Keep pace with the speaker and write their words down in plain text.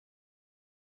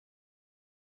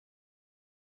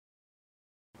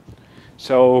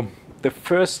So the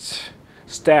first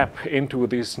step into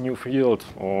this new field,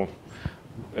 or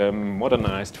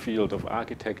modernized field of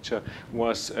architecture,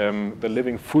 was the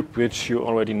living footbridge you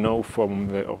already know from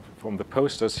the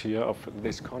posters here of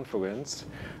this conference.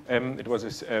 It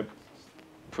was a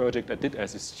project I did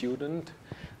as a student.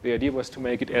 The idea was to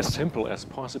make it as simple as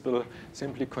possible,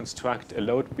 simply construct a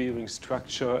load-bearing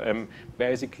structure,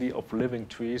 basically of living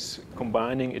trees,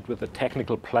 combining it with a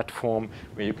technical platform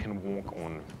where you can walk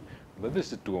on. This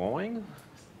is a drawing,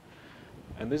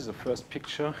 and this is the first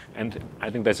picture, and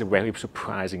I think that's a very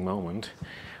surprising moment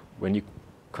when you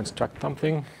construct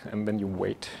something and then you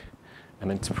wait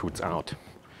and then it sprouts out.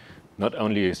 Not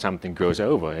only something grows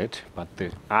over it, but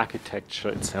the architecture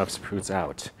itself sprouts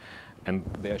out. And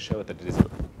they show that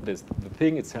the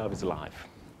thing itself is alive.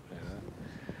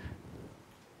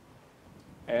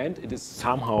 And it is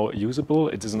somehow usable.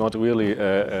 It is not really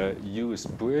a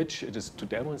used bridge. It is to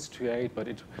demonstrate, but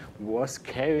it was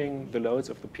carrying the loads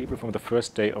of the people from the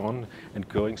first day on and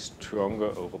growing stronger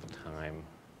over the time.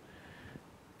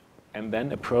 And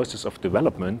then a process of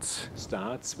development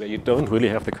starts where you don't really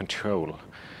have the control.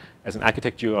 As an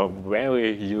architect, you are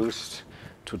very used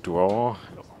to draw,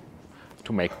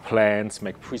 to make plans,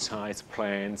 make precise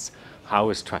plans, how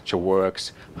a structure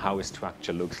works, how a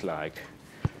structure looks like.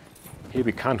 Here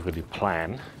we can't really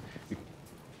plan. We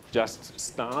just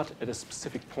start at a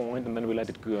specific point and then we let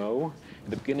it grow. In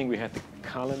the beginning we had the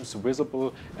columns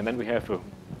visible and then we have a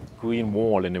green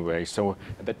wall in a way. So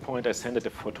at that point I sent a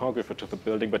photographer to the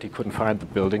building, but he couldn't find the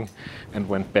building and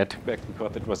went back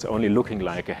because it was only looking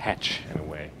like a hatch in a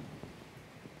way.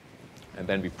 And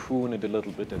then we prune it a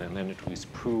little bit, and then it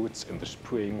resprouts in the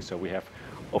spring. So we have,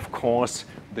 of course,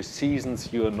 the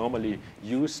seasons you are normally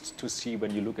used to see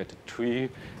when you look at a tree,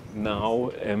 now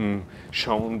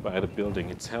shown by the building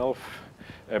itself.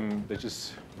 This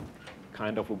is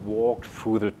kind of a walk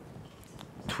through the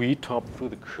treetop, through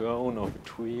the crown of a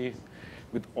tree,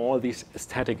 with all these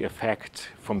aesthetic effects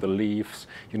from the leaves.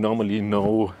 You normally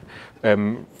know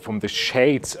from the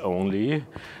shades only.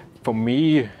 For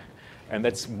me, and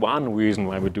that's one reason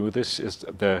why we do this, is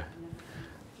the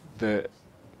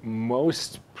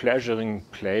most pleasuring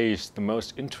place, the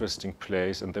most interesting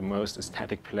place, and the most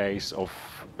aesthetic place of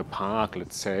a park,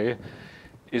 let's say,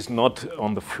 is not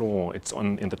on the floor. It's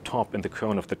in the top, in the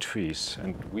crown of the trees.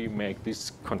 And we make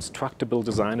this constructible,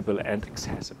 designable, and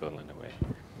accessible in a way.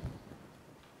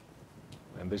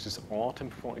 And this is autumn,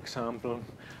 for example.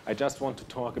 I just want to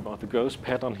talk about the growth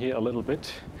pattern here a little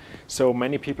bit. So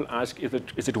many people ask,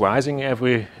 is it rising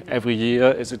every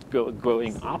year? Is it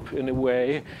growing up in a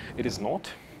way? It is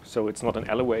not. So it's not an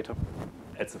elevator.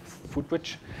 It's a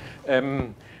footbridge.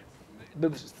 The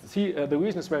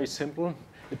reason is very simple.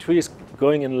 The tree is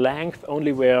growing in length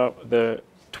only where the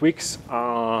twigs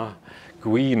are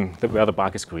green, where the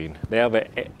bark is green. There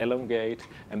they elongate,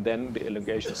 and then the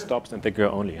elongation stops and they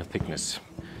grow only in thickness.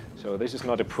 So this is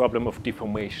not a problem of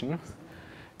deformation,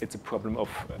 it's a problem of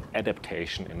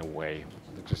adaptation in a way.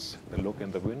 This is the look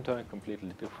in the winter,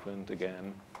 completely different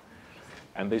again.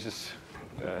 And this is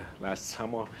last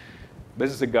summer.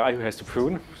 This is a guy who has to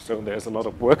prune, so there's a lot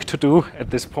of work to do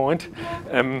at this point.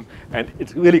 And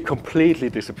it really completely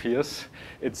disappears.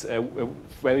 It's a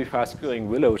very fast-growing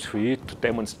willow tree to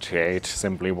demonstrate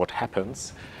simply what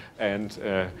happens. And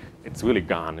it's really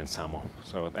gone in summer.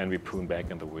 So then we prune back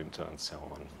in the winter and so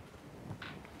on.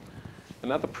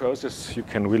 Another process you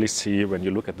can really see when you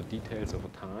look at the details over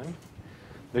time.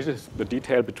 This is the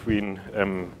detail between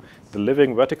the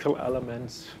living vertical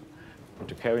elements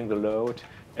to carrying the load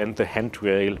and the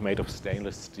handrail made of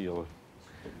stainless steel.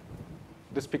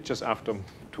 This picture's after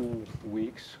 2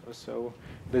 weeks or so.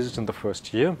 This is in the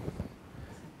first year.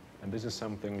 And this is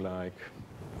something like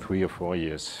 3 or 4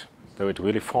 years. So it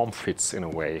really form fits in a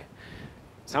way.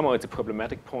 Somehow it's a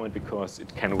problematic point because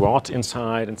it can rot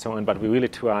inside and so on, but we really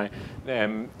try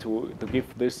to give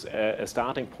this a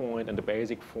starting point and a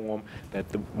basic form that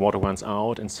the water runs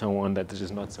out and so on, that this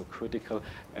is not so critical.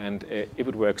 And if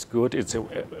it works good, it's a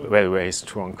very, very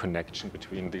strong connection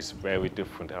between these very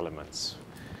different elements.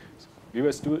 So we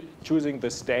were choosing the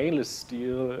stainless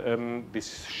steel,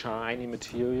 this shiny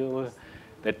material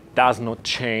that does not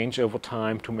change over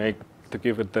time to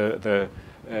give it the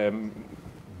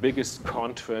biggest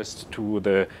contrast to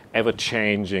the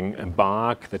ever-changing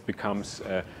bark that becomes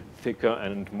thicker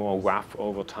and more rough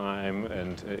over time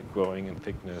and growing in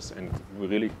thickness. And we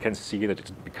really can see that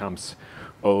it becomes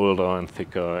older and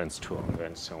thicker and stronger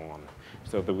and so on.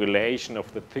 So the relation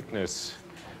of the thickness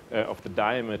of the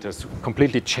diameters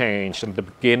completely changed. In the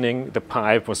beginning, the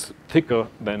pipe was thicker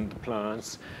than the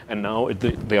plants, and now it's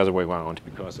the other way around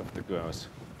because of the growth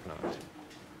of the plant.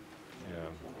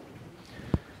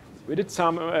 We did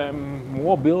some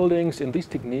more buildings in this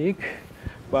technique,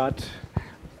 but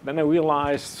then I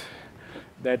realized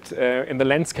that in the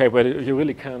landscape where you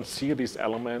really can't see these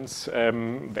elements,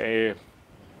 they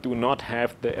do not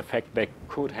have the effect they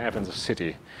could have in the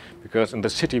city, because in the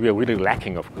city we are really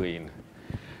lacking of green.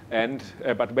 And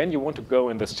but when you want to go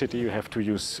in the city, you have to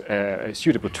use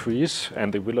suitable trees,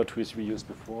 and the willow trees we used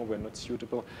before were not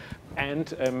suitable. And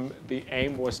the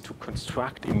aim was to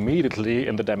construct immediately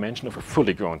in the dimension of a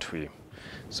fully grown tree.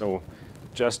 So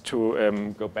just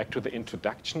to go back to the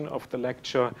introduction of the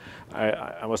lecture,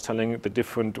 I was telling the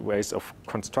different ways of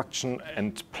construction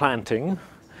and planting,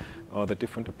 or the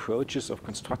different approaches of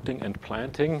constructing and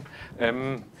planting.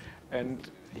 And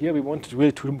here we wanted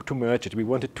really to merge it. We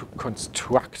wanted to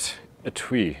construct a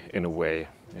tree in a way.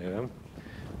 Yeah?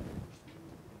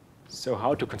 So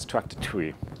how to construct a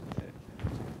tree?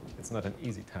 It's not an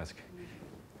easy task.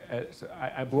 So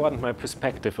I broadened my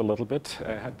perspective a little bit.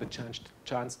 I had the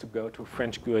chance to go to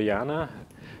French Guiana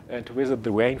and to visit the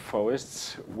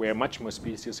rainforests, where much more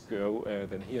species grow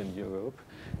than here in Europe.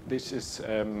 This is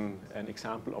an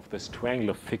example of the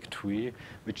strangler fig tree,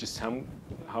 which is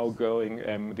somehow growing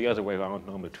the other way around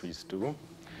normal trees do.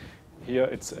 Here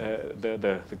it's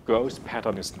the growth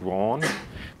pattern is drawn.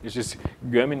 This is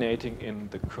germinating in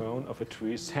the crown of a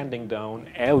tree, sending down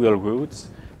aerial roots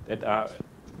that are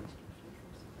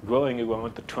growing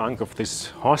around the trunk of this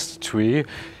host tree,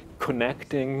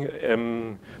 connecting,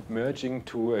 merging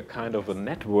to a kind of a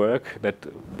network that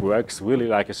works really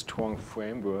like a strong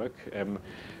framework.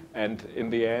 And in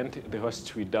the end, the host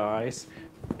tree dies,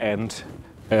 and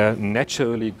a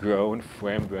naturally grown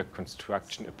framework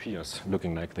construction appears,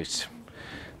 looking like this.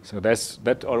 So that's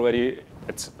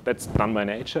done by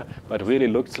nature, but really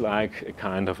looks like a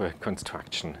kind of a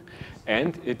construction.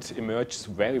 And it emerges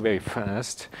very, very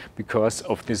fast because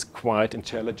of this quite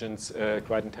intelligent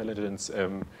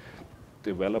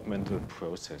developmental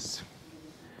process.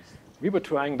 We were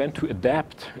trying then to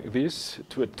adapt this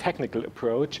to a technical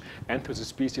approach and to the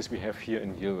species we have here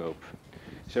in Europe.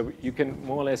 So you can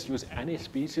more or less use any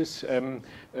species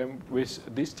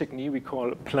with this technique we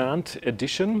call plant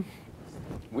addition.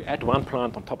 We add one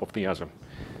plant on top of the other.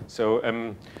 So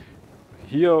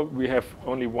here we have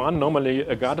only one. Normally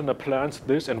a gardener plants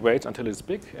this and waits until it's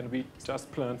big, and we just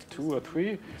plant 2 or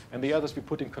 3, and the others we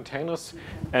put in containers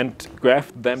and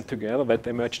graft them together that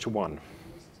they merge to one.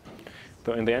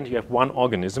 So in the end you have one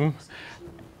organism,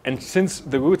 and since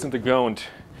the roots in the ground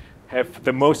have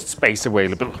the most space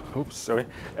available,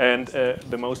 and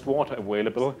the most water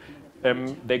available,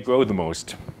 they grow the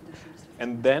most.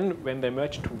 And then when they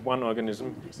merge to one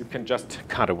organism, you can just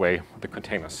cut away the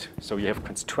containers. So you have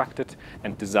constructed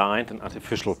and designed an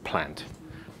artificial plant.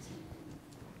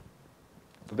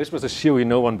 So this was a theory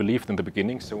no one believed in the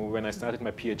beginning. So when I started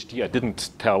my PhD, I didn't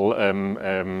tell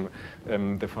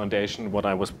the foundation what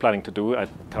I was planning to do. I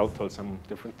told some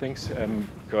different things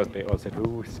because they all said,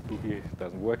 "Oh, spooky, it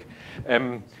doesn't work."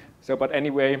 But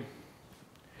anyway,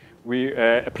 we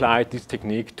applied this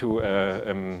technique to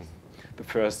the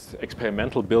first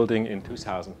experimental building in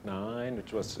 2009,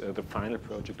 which was the final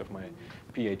project of my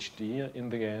PhD in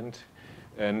the end.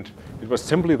 And it was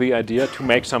simply the idea to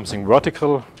make something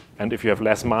vertical, and if you have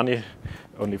less money,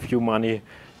 only few money,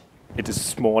 it is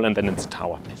small and then it's a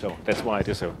tower. So that's why it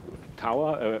is a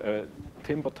tower, a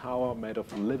timber tower made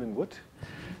of living wood.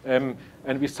 And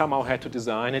we somehow had to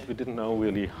design it. We didn't know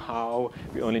really how.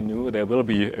 We only knew there will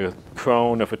be a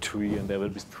crown of a tree and there will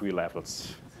be 3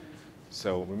 levels.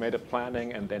 So we made a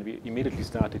planning, and then we immediately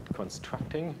started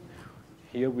constructing.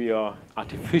 Here we are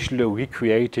artificially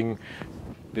recreating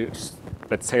this,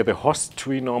 let's say, the host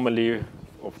tree normally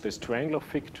of this strangler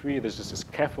fig tree. This is a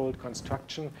scaffold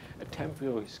construction, a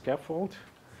temporary scaffold.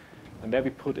 And there we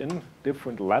put in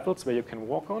different levels where you can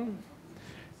walk on.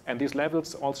 And these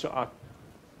levels also are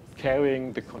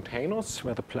carrying the containers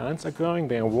where the plants are growing.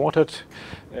 They are watered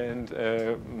and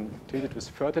treated with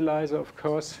fertilizer, of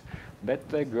course. Let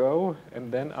they grow,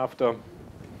 and then after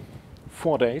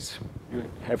 4 days, you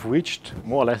have reached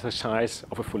more or less the size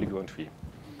of a fully grown tree.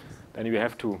 Then you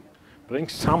have to bring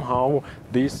somehow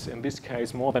these, in this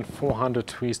case, more than 400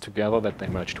 trees together that they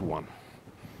merge to one.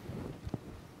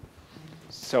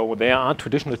 So there are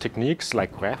traditional techniques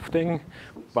like grafting,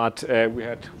 but we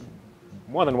had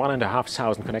more than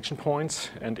 1,500 connection points,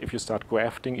 and if you start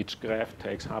grafting, each graft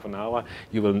takes half an hour,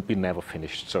 you will be never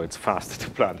finished, so it's faster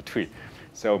to plant a tree.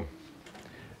 So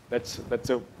that's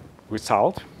a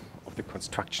result of the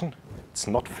construction. It's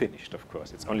not finished, of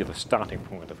course. It's only the starting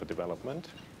point of a development.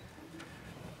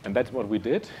 And that's what we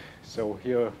did. So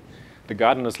here the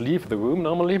gardeners leave the room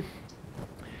normally.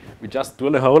 We just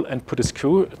drill a hole and put a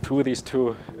screw through these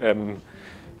 2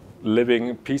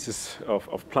 living pieces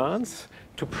of plants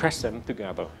to press them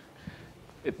together.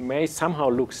 It may somehow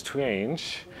look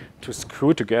strange to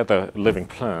screw together living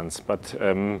plants, but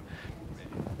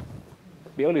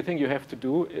the only thing you have to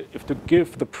do is to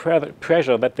give the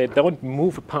pressure that they don't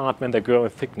move apart when they grow in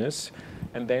thickness,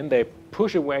 and then they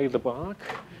push away the bark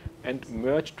and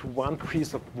merge to one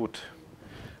piece of wood.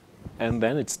 And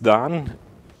then it's done.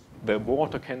 The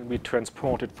water can be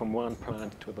transported from one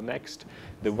plant to the next.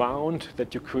 The wound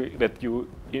that you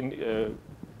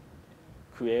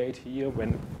create here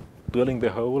when drilling the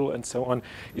hole and so on,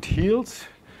 it heals,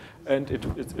 and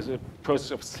it's a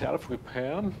process of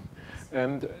self-repair.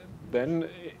 And then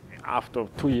after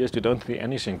 2 years, you don't see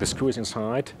anything. The screw is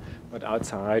inside, but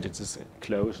outside it is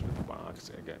closed with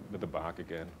the bark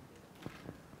again.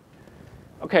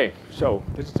 Okay, so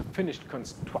this is the finished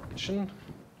construction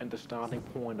and the starting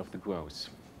point of the growth.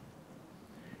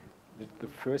 The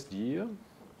first year,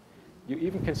 you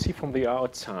even can see from the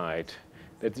outside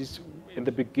that in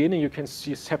the beginning you can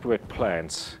see separate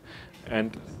plants,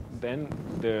 and then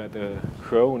the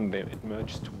crown, it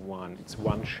merges to one. It's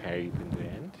one shape in the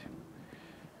end.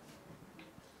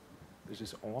 This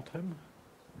is autumn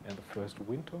and the first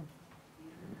winter,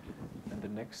 and the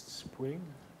next spring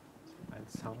and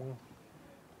summer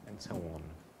and so on.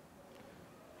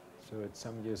 So it's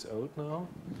some years old now.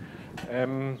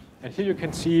 And here you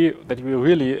can see that we're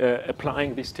really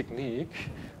applying this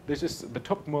technique. This is the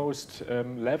topmost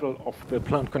level of the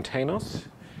plant containers.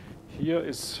 Here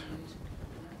is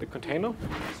the container,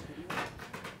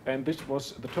 and this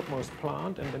was the topmost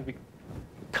plant, and then we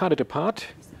cut it apart,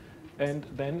 and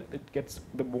then it gets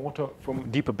the water from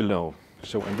deeper below.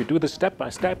 So, and we do this step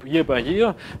by step, year by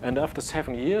year, and after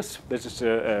 7 years, this is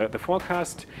the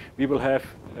forecast, we will have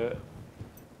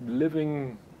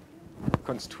living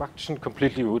construction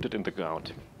completely rooted in the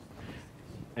ground.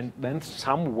 And then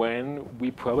somewhere we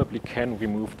probably can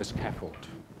remove the scaffold.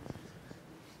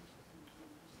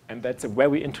 And that's a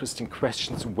very interesting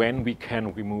question, when we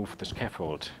can remove the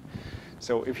scaffold.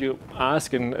 So if you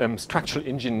ask a structural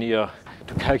engineer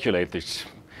to calculate this,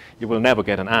 you will never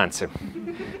get an answer,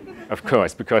 of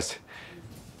course, because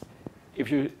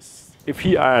if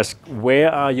he asks,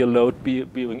 where are your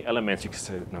load-bearing elements, you can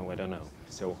say, no, I don't know.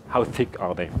 So how thick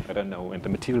are they? I don't know. And the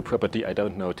material property, I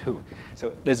don't know too.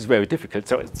 So this is very difficult.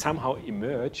 So it somehow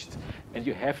emerged, and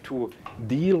you have to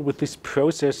deal with this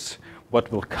process,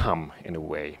 what will come in a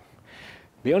way.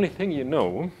 The only thing you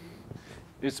know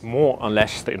is more or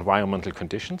less the environmental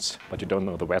conditions, but you don't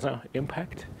know the weather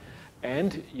impact.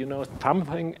 And you know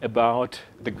something about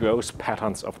the growth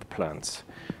patterns of the plants.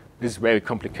 This is a very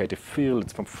complicated field.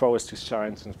 It's from forestry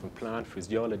science and from plant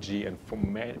physiology and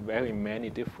from very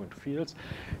many different fields.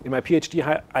 In my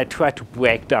PhD, I tried to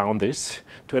break down this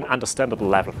to an understandable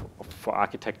level for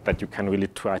architects that you can really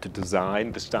try to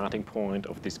design the starting point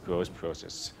of this growth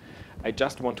process. I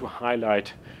just want to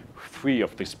highlight 3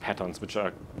 of these patterns, which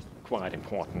are quite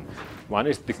important. One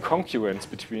is the concurrence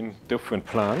between different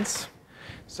plants.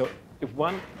 So if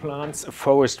one plants a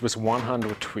forest with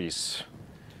 100 trees,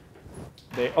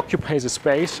 they occupy the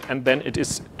space, and then it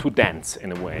is too dense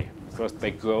in a way, because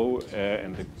they grow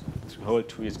and the whole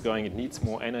tree is growing. It needs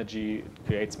more energy, it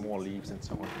creates more leaves and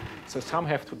so on. So some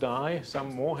have to die,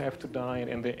 some more have to die,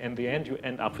 and in the end you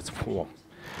end up with 4.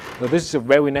 So this is a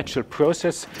very natural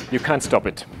process. You can't stop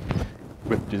it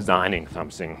with designing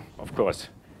something, of course.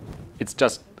 It's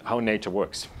just how nature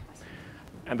works.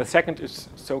 And the second is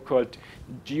so-called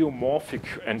geomorphic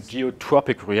and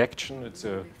geotropic reaction. It's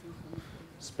a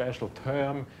special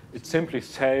term. It simply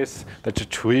says that the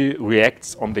tree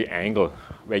reacts on the angle,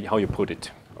 how you put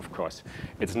it, of course.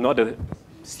 It's not a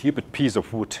stupid piece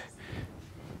of wood.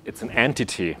 It's an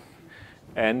entity.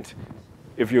 And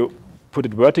if you put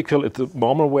it vertical, it's the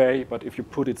normal way, but if you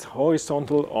put it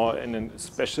horizontal or in a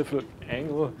specific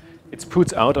angle, it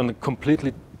puts out on a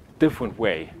completely different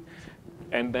way.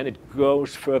 And then it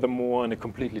grows furthermore in a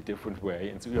completely different way.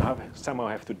 And so you somehow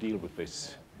have to deal with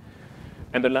this.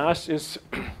 And the last is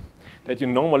that you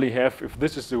normally have, if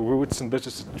this is the roots and this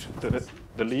is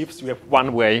the leaves, you have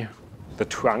one way, the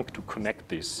trunk, to connect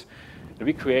this. And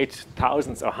we create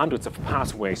thousands or hundreds of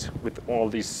pathways with all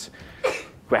these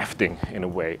grafting in a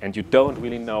way. And you don't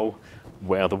really know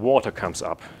where the water comes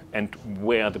up and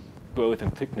where the growth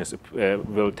and thickness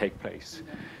will take place.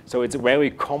 So it's a very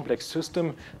complex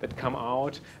system that come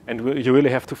out, and you really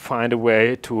have to find a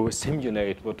way to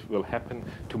simulate what will happen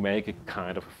to make a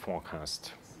kind of a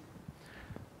forecast.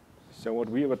 So what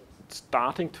we were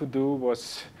starting to do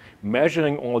was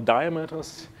measuring all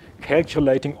diameters,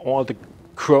 calculating all the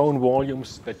crown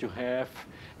volumes that you have,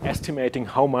 estimating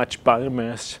how much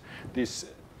biomass this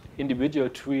individual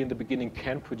tree in the beginning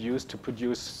can produce to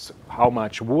produce how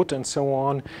much wood and so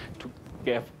on, to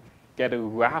get a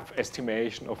rough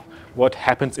estimation of what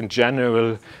happens in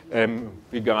general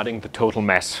regarding the total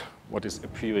mass, what is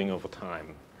appearing over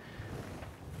time.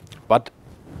 But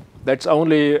that's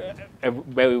only a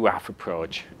very rough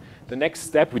approach. The next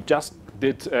step we just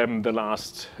did the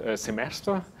last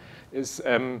semester is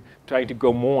trying to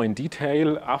go more in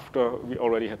detail after we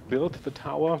already had built the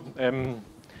tower.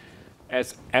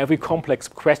 As every complex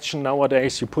question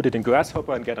nowadays, you put it in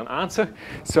Grasshopper and get an answer.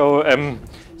 So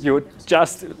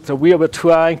so we were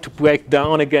trying to break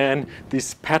down again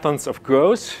these patterns of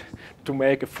growth to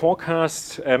make a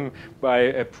forecast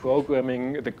by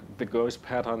programming the growth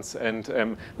patterns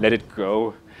and let it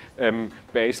go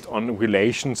based on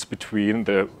relations between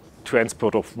the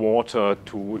transport of water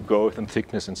to growth and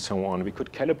thickness and so on. We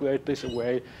could calibrate this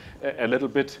away a little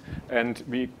bit, and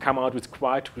we come out with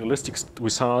quite realistic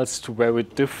results to very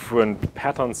different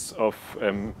patterns of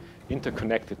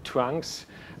interconnected trunks.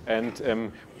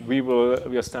 And we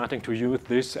are starting to use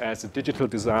this as a digital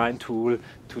design tool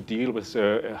to deal with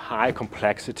the high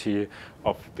complexity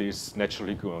of these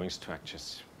naturally growing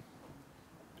structures.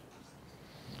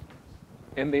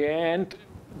 In the end,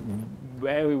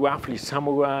 very roughly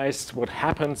summarized, what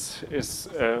happens is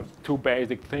two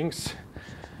basic things.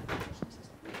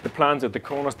 The plants at the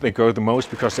corners, they grow the most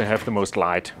because they have the most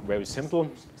light. Very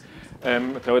simple.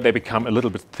 So they become a little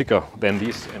bit thicker than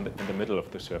these in the middle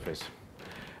of the surface.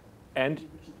 And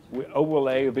we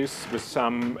overlay this with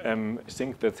some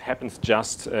thing that happens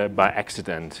just by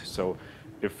accident. So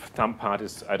if some part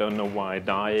is, I don't know why,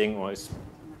 dying or is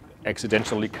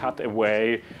accidentally cut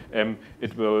away,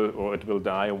 it will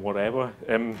die or whatever.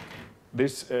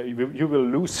 You will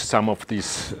lose some of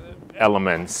these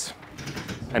elements.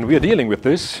 And we are dealing with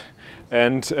this,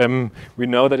 and we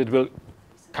know that it will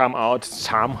come out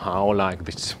somehow like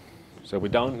this. So we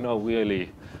don't know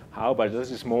really how, but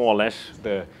this is more or less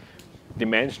the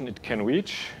dimension it can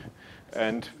reach.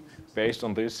 And based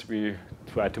on this, we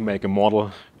try to make a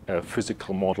model, a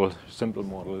physical model, simple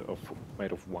model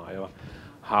made of wire,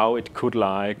 how it could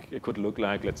look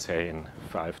like, let's say, in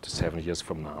 5 to 7 years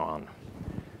from now on.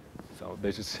 So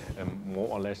this is more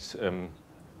or less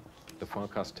the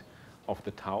forecast of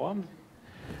the tower.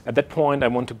 At that point, I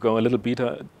want to go a little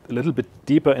bit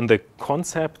deeper in the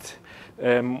concept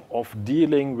of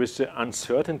dealing with the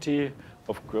uncertainty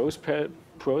of growth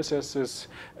processes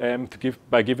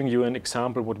by giving you an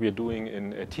example what we are doing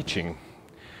in teaching.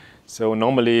 So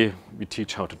normally we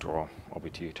teach how to draw, or we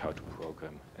teach how to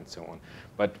program, and so on.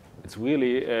 But it's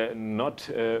really not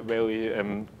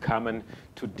very common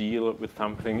to deal with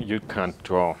something you can't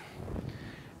draw.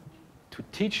 To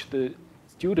teach the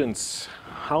students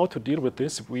how to deal with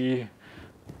this, we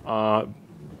are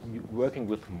working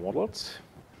with models,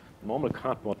 normal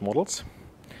cardboard models,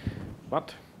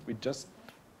 but we just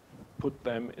put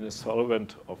them in a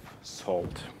solvent of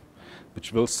salt,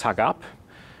 which will suck up,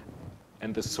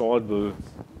 and the salt will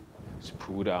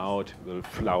sprout out, will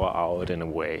flower out in a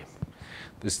way.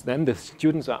 Then the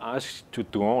students are asked to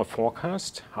draw a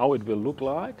forecast, how it will look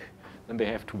like. Then they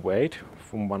have to wait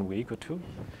from 1 week or 2.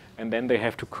 And then they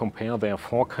have to compare their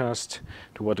forecast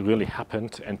to what really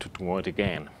happened and to draw it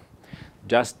again.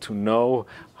 Just to know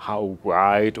how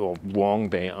right or wrong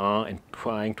they are and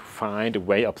trying to find a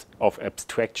way of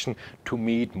abstraction to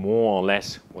meet more or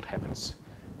less what happens.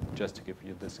 Just to give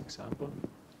you this example.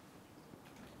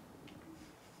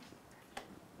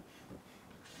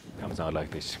 Comes out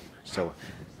like this. So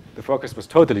the focus was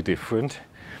totally different,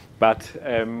 but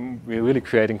we're really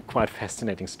creating quite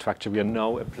fascinating structure. We are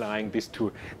now applying this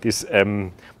to these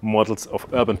models of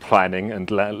urban planning and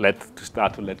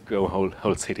start to let go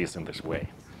whole cities in this way.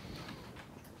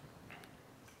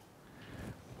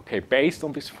 Okay, based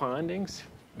on these findings,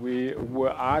 we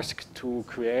were asked to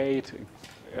create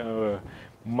a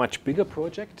much bigger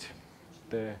project,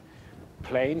 the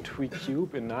Plane Tree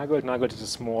Cube in Nagold. Nagold is a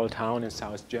small town in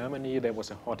South Germany. There was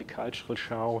a horticultural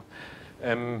show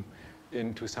in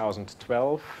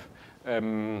 2012,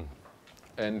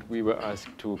 and we were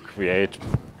asked to create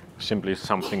simply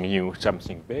something new,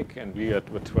 something big, and we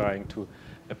were trying to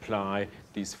apply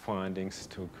these findings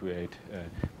to create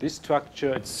this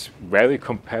structure. It's very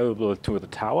comparable to the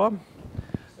tower.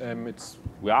 It's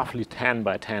roughly 10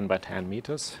 by 10 by 10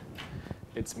 meters.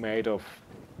 It's made of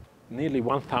nearly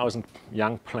 1,000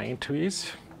 young plane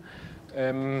trees.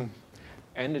 And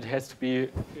it has to be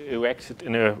erected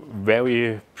in a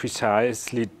very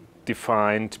precisely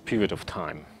defined period of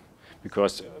time,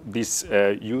 because these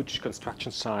huge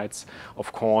construction sites,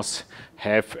 of course,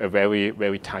 have a very,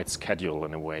 very tight schedule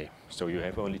in a way. So you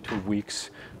have only 2 weeks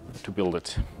to build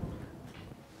it.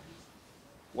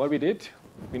 what we did,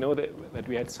 we know that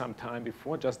we had some time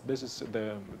before. Just this is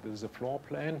a floor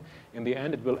plan. In the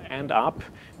end, it will end up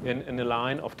in a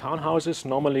line of townhouses.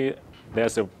 Normally,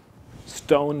 there's a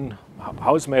stone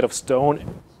house made of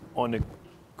stone on a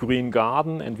green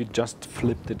garden, and we just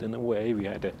flipped it in a way. We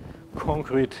had a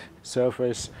concrete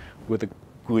surface with a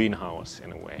greenhouse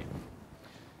in a way.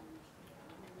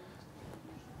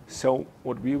 So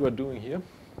what we were doing here,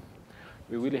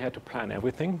 we really had to plan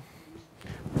everything.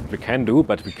 We can do,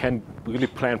 but we can really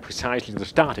plan precisely the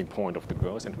starting point of the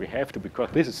growth, and we have to, because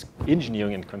this is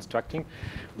engineering and constructing,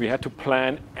 we had to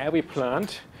plan every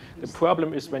plant. The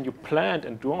problem is when you plant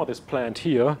and draw this plant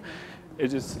here,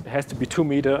 it has to be 2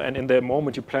 meters, and in the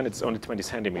moment you plant it's only 20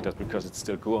 centimeters because it's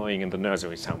still growing in the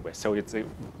nursery somewhere. So it's a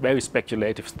very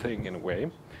speculative thing in a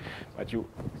way, but you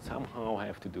somehow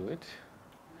have to do it.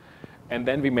 And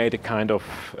then we made a kind of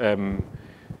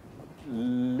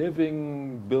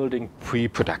living building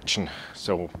pre-production.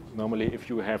 So normally if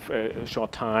you have a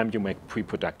short time, you make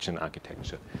pre-production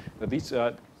architecture. Now these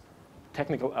are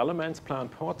technical elements,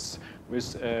 plant pots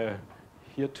with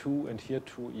here 2 and here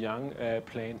 2 young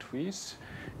plane trees,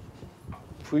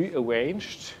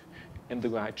 pre-arranged in the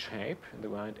right shape, in the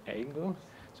right angle.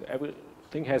 So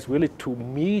everything has really to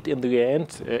meet in the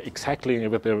end exactly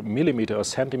with a millimeter or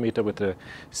centimeter with the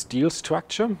steel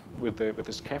structure, with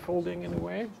the scaffolding in a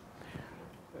way.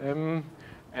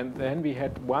 And then we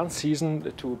had 1 season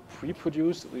to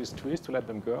pre-produce these trees to let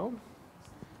them grow.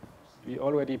 We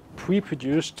already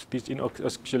pre-produced these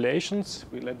inoculation.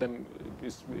 We let them,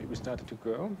 we started to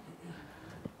grow.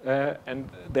 And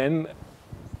then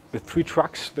with 3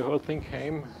 trucks, the whole thing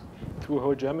came through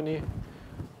whole Germany,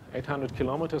 800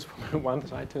 kilometers from one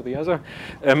side to the other.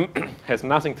 Has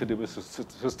nothing to do with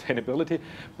sustainability,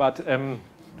 but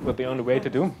the only way to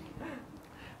do.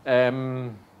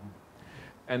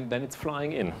 And then it's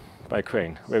flying in by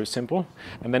crane, very simple.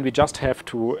 And then we just have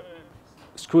to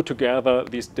screw together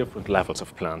these different levels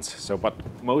of plants. So, but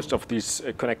most of these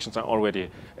connections are already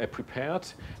prepared,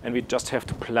 and we just have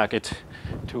to plug it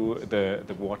to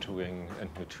the watering and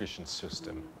nutrition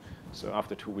system. So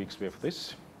after 2 weeks we have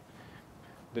this.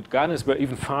 The gardeners were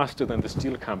even faster than the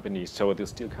steel company, so the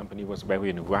steel company was very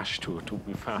in a rush to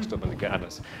be faster than the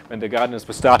gardeners. When the gardeners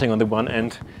were starting on the one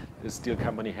end, the steel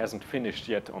company hasn't finished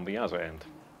yet on the other end.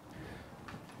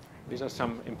 These are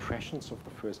some impressions of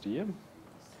the first year.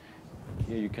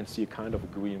 Here you can see a kind of a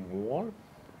green wall.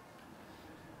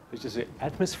 This is an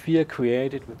atmosphere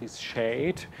created with this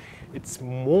shade. It's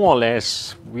more or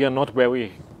less, we are not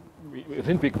very, we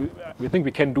think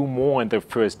we can do more in the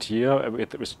first year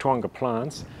with stronger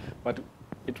plants, but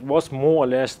it was more or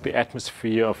less the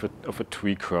atmosphere of a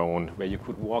tree crown, where you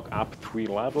could walk up 3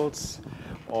 levels,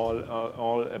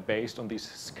 all based on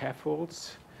these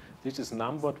scaffolds. This is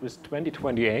numbered with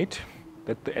 2028.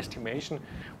 That's the estimation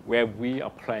where we are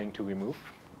planning to remove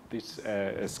this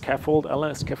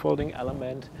scaffolding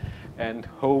element and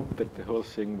hope that the whole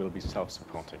thing will be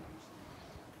self-supporting.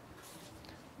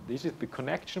 This is the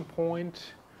connection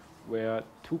point where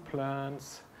 2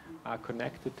 plants are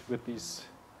connected with these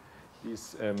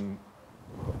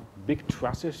big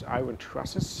trusses, iron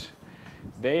trusses.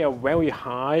 They are very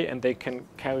high and they can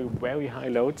carry very high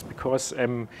loads because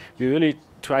we really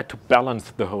try to balance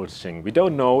the whole thing. We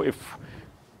don't know if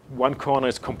one corner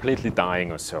is completely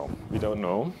dying or so. We don't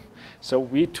know. So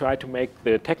we try to make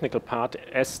the technical part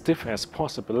as stiff as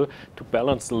possible to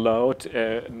balance the load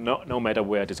no matter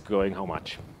where it is going, how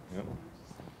much. Yeah.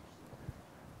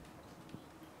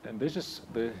 And this is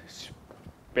the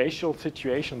spatial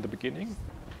situation in the beginning.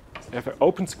 You have an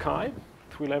open sky,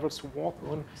 3 levels to walk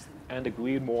on, and a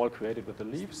green wall created with the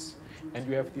leaves. And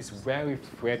you have these very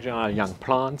fragile young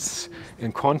plants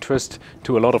in contrast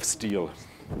to a lot of steel.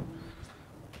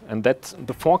 And that's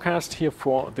the forecast here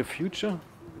for the future.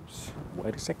 Oops,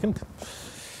 wait a second.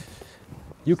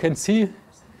 You can see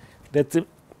that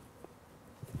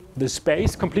the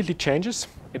space completely changes.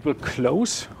 It will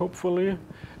close, hopefully,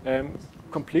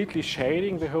 completely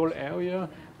shading the whole area.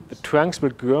 The trunks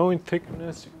will grow in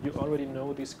thickness. You already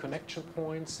know these connection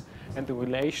points, and the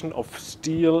relation of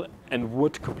steel and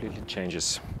wood completely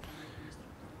changes.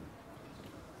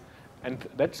 And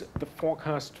that's the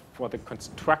forecast for the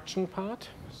construction part.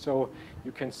 So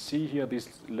you can see here these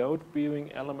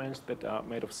load-bearing elements that are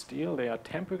made of steel. They are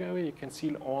temporary. You can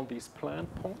see all these plant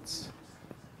pots.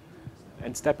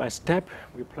 And step by step,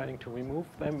 we're planning to remove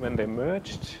them when they're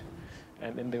merged.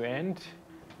 And in the end,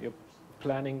 we're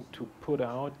planning to put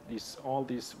out all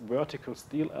these vertical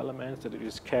steel elements that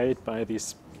is carried by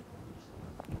this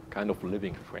kind of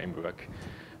living framework.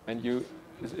 And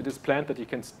it is planned that you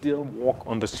can still walk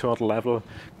on the 3rd level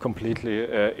completely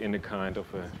in a kind of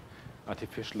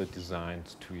artificially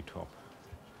designed treetop.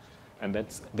 And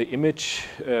that's the image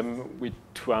we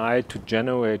try to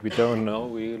generate. We don't know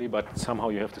really, but somehow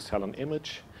you have to sell an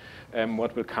image,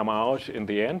 what will come out in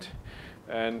the end.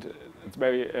 And it's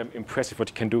very impressive what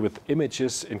you can do with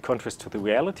images in contrast to the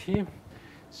reality.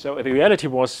 So the reality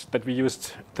was that we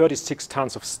used 36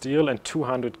 tons of steel and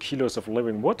 200 kilos of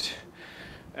living wood.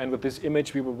 And with this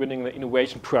image, we were winning the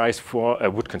innovation prize for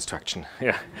wood construction.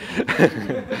 Yeah.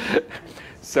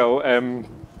 So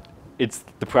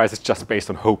the prize is just based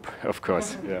on hope, of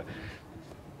course. Yeah.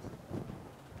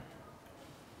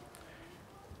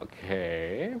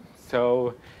 Okay.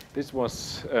 So this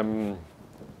was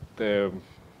the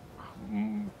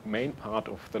main part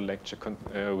of the lecture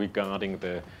regarding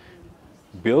the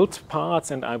built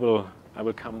parts, and I will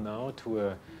come now to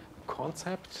a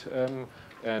concept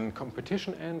and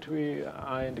competition entry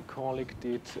I and a colleague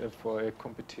did for a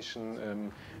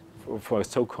competition for a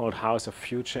so-called House of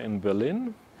Future in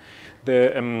Berlin.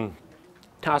 The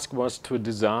task was to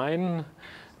design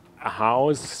a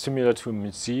house similar to a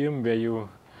museum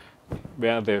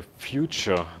where the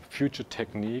future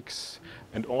techniques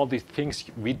and all the things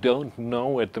we don't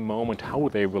know at the moment how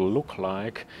they will look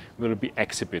like will be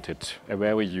exhibited. A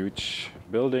very huge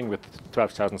building with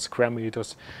 12,000 square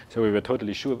meters. So we were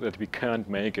totally sure that we can't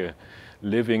make a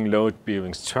living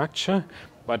load-bearing structure,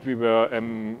 but we were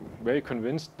very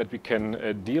convinced that we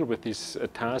can deal with this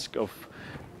task of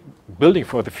building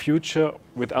for the future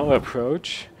with our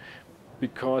approach,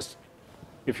 because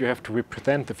if you have to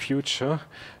represent the future,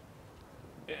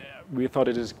 we thought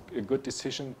it is a good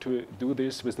decision to do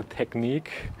this with a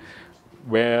technique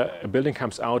where a building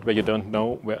comes out where you don't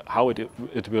know how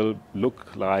it will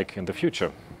look like in the future.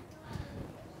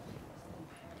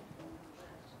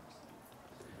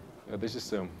 This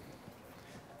is a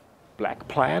black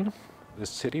plan, the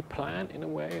city plan in a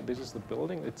way. This is the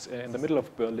building. It's in the middle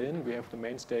of Berlin. We have the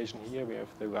main station here. We have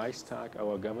the Reichstag,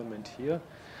 our government here.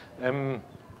 And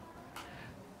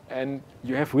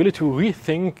you have really to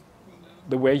rethink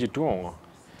the way you draw.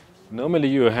 Normally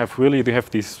you have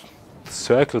these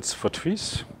circles for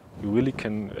trees. You really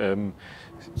can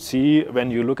see when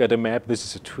you look at a map, this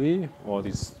is a tree, or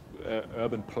these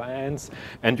urban plans,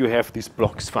 and you have these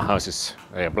blocks for houses.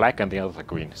 They are black and the others are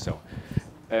green. So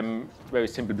very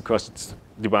simple because it's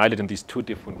divided in these two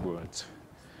different worlds.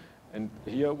 And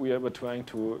here we were trying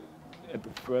to,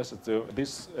 at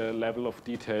this level of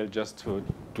detail, just to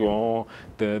draw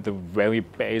the very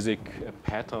basic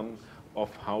pattern of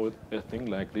how a thing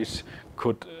like this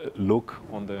could look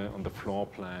on the floor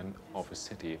plan of a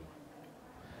city.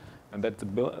 And that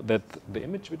the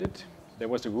image we did, there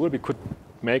was a rule we could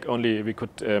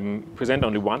present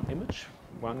only one image,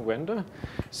 one render.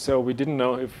 So we didn't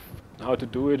know how to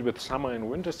do it with summer and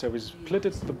winter. So we split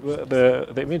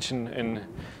the image in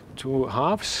two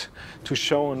halves to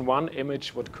show in one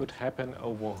image what could happen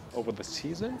over the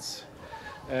seasons.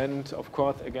 And of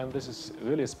course, again, this is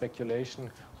really a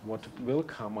speculation what will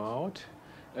come out,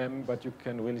 but you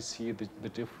can really see the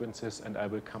differences, and I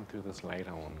will come to this later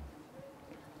on.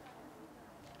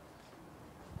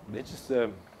 This is the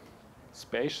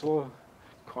spatial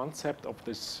concept of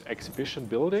this exhibition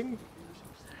building.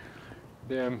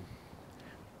 The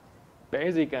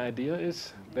basic idea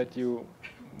is that you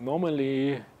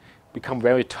normally become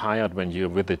very tired when you're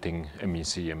visiting a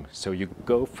museum. So you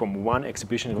go from one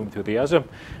exhibition room to the other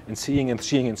and seeing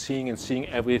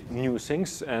every new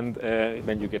things, and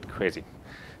then you get crazy.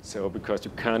 So because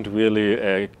you can't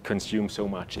really consume so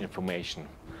much information.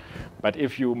 But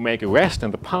if you make a rest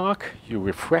in the park, you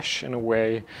refresh in a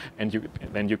way, and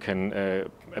then you can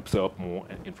absorb more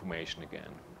information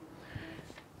again.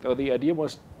 So the idea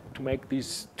was to make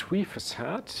these tree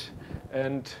facades,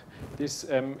 and this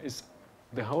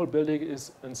the whole building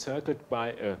is encircled by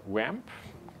a ramp,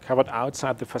 covered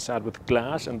outside the facade with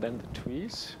glass and then the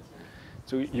trees.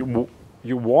 So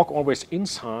you walk always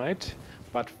inside,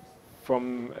 but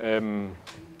from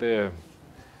the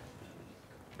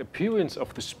appearance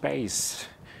of the space,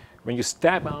 when you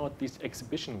step out these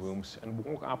exhibition rooms and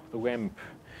walk up the ramp,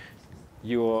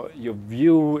 your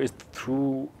view is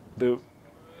through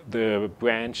the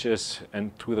branches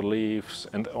and through the leaves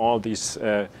and all these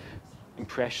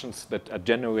impressions that are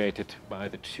generated by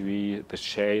the tree, the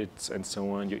shades and so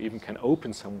on. You even can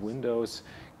open some windows,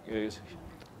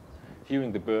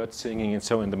 hearing the birds singing and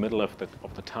so in the middle of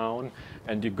the town,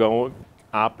 and you go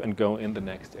up and go in the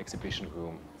next exhibition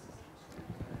room.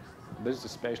 This is a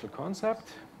spatial concept,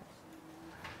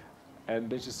 and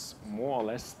this is more or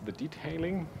less the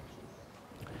detailing.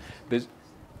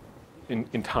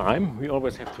 In time, we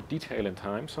always have to detail in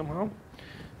time somehow.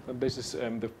 And this is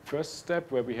the first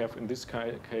step where we have, in this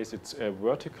case, it's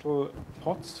vertical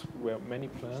pots where many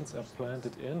plants are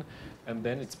planted in, and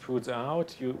then it sprouts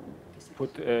out. You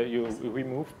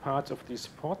remove parts of these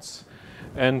pots,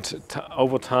 and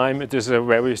over time it is a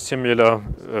very similar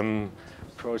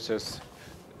process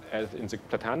as in the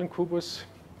Platanenkubus.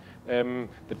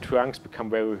 The trunks become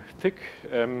very thick,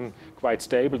 quite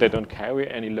stable. They don't carry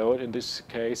any load in this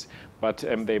case, but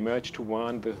they merge to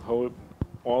one.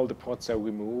 All the pots are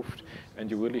removed,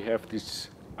 and you really have this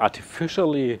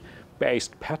artificially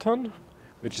based pattern,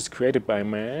 which is created by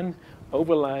man,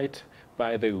 overlaid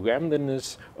by the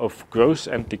randomness of growth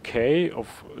and decay of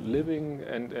living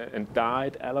and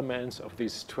died elements of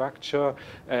this structure,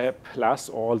 plus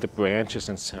all the branches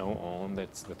and so on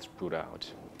that's put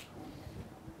out.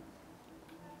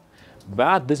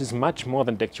 But this is much more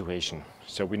than decoration.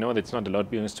 So we know that it's not a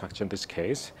load bearing structure in this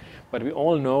case, but we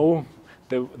all know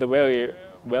the very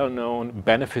well-known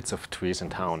benefits of trees in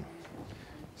town.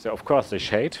 So of course they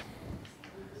shade,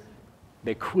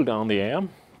 they cool down the air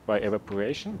by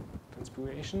evaporation,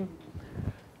 transpiration,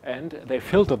 and they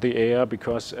filter the air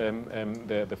because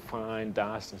the fine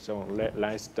dust and so on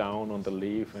lies down on the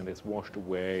leaf and is washed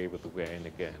away with the rain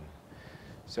again.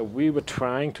 So we were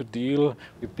trying to deal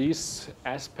with these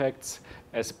aspects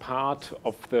as part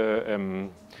of the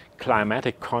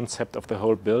climatic concept of the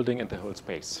whole building and the whole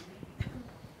space.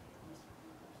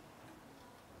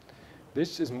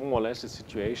 This is more or less the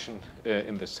situation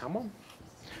in the summer,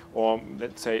 or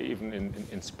let's say even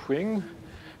in spring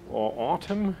or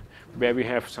autumn, where we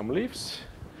have some leaves.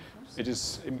 It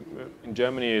is in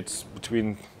Germany, it's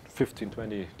between 15 and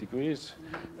 20 degrees,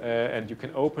 and you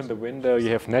can open the window.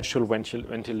 You have natural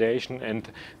ventilation, and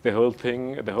the whole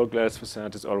thing, the whole glass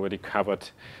facade is already covered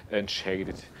and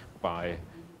shaded by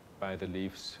the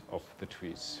leaves of the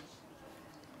trees.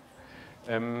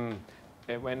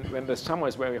 When the summer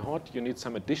is very hot, you need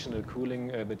some additional cooling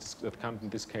that comes in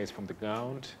this case from the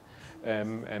ground,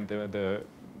 and the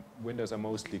windows are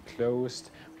mostly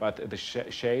closed, but the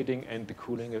shading and the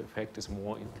cooling effect is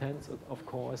more intense, of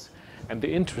course. And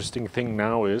the interesting thing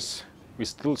now is we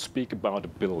still speak about a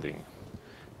building.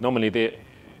 Normally the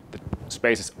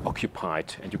space is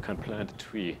occupied and you can plant a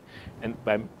tree, and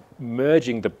by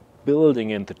merging the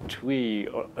building and the tree,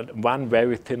 one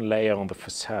very thin layer on the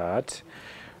facade,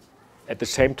 at the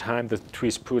same time the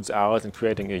tree sprouts out and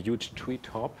creating a huge tree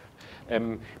top,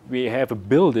 we have a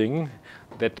building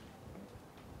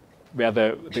where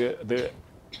the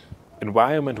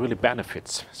environment really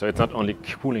benefits. So it's not only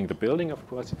cooling the building, of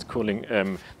course, it's cooling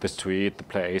the street, the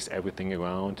place, everything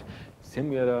around,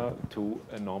 similar to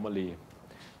a normally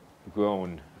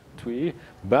grown tree,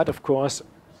 but of course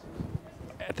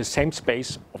at the same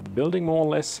space of the building more or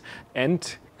less,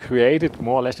 and created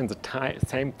more or less in the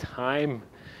same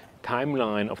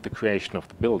timeline of the creation of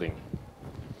the building,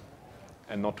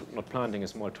 and not planting a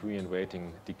small tree and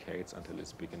waiting decades until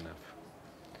it's big enough.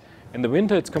 In the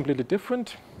winter it's completely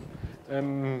different.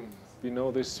 We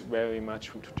know this very much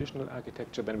from traditional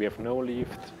architecture. Then we have no leaf.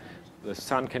 The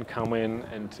sun can come in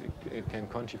and it can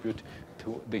contribute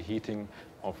to the heating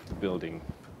of the building.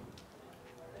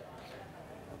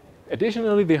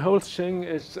 Additionally, the whole thing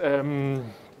is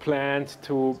planned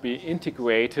to be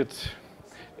integrated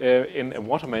in a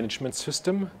water management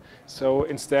system. So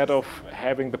instead of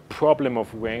having the problem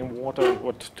of rainwater,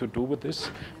 what to do with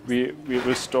this, we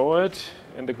will store it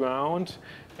in the ground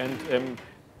and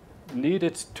lead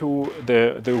it to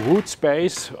the root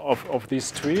space of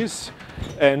these trees,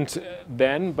 and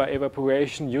then by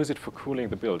evaporation use it for cooling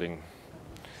the building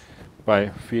by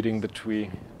feeding the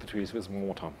trees with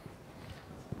water.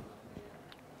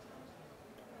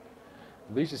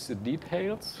 This is the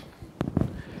details.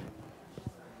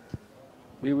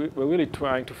 We were really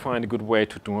trying to find a good way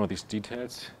to draw these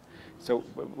details. So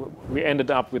we ended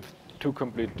up with two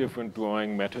completely different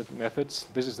drawing methods.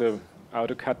 This is the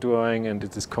AutoCAD drawing, and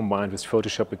it is combined with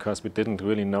Photoshop because we didn't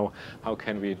really know how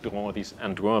can we draw this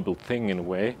undrawable thing in a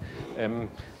way.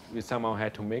 We somehow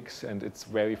had to mix, and it's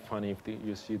very funny if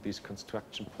you see these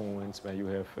construction points where you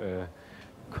have a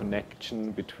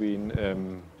connection between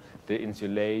the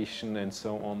insulation and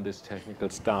so on, this technical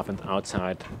stuff, and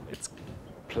outside it's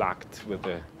plugged with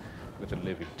a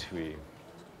living tree.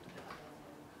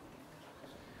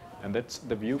 And that's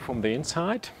the view from the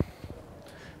inside.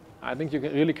 I think you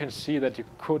really can see that you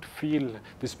could feel,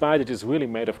 despite it is really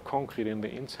made of concrete in the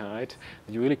inside,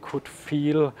 you really could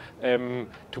feel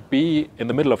to be in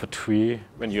the middle of a tree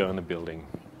when you're in a building.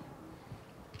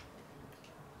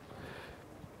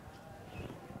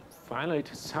 Finally,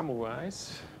 to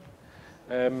summarize,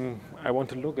 I want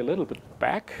to look a little bit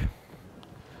back.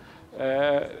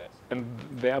 and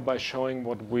thereby showing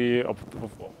what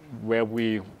where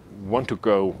we want to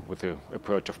go with the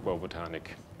approach of Baubotanik.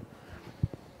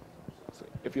 So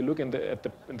if you look in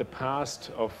the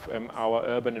past of our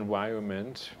urban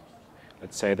environment,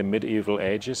 let's say the medieval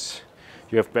ages,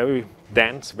 you have very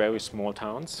dense, very small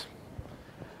towns,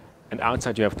 and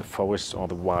outside you have the forest or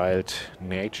the wild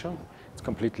nature. It's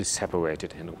completely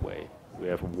separated in a way. We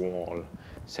have a wall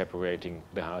separating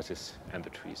the houses and the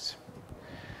trees.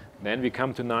 Then we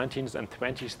come to 19th and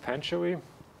 20th century.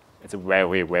 It's a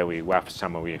very, very rough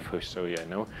summary for you, I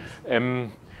know,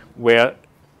 where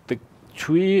the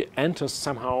tree enters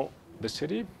somehow the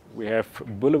city. We have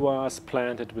boulevards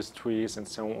planted with trees and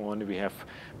so on. We have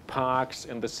parks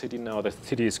in the city now. The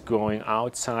city is growing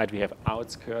outside. We have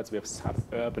outskirts. We have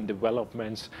suburban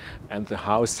developments, and the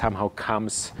house somehow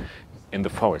comes in the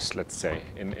forest, let's say,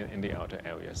 in the outer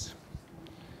areas.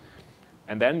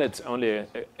 And then that's only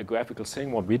a graphical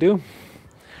thing, what we do.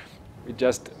 We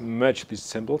just merge these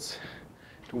symbols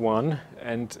to one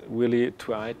and really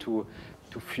try to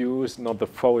fuse not the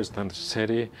forest and the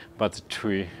city, but the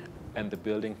tree and the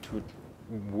building to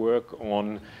work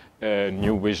on a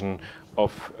new vision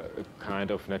of a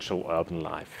kind of natural urban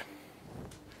life.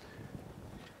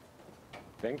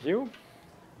 Thank you.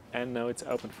 And now it's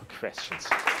open for questions.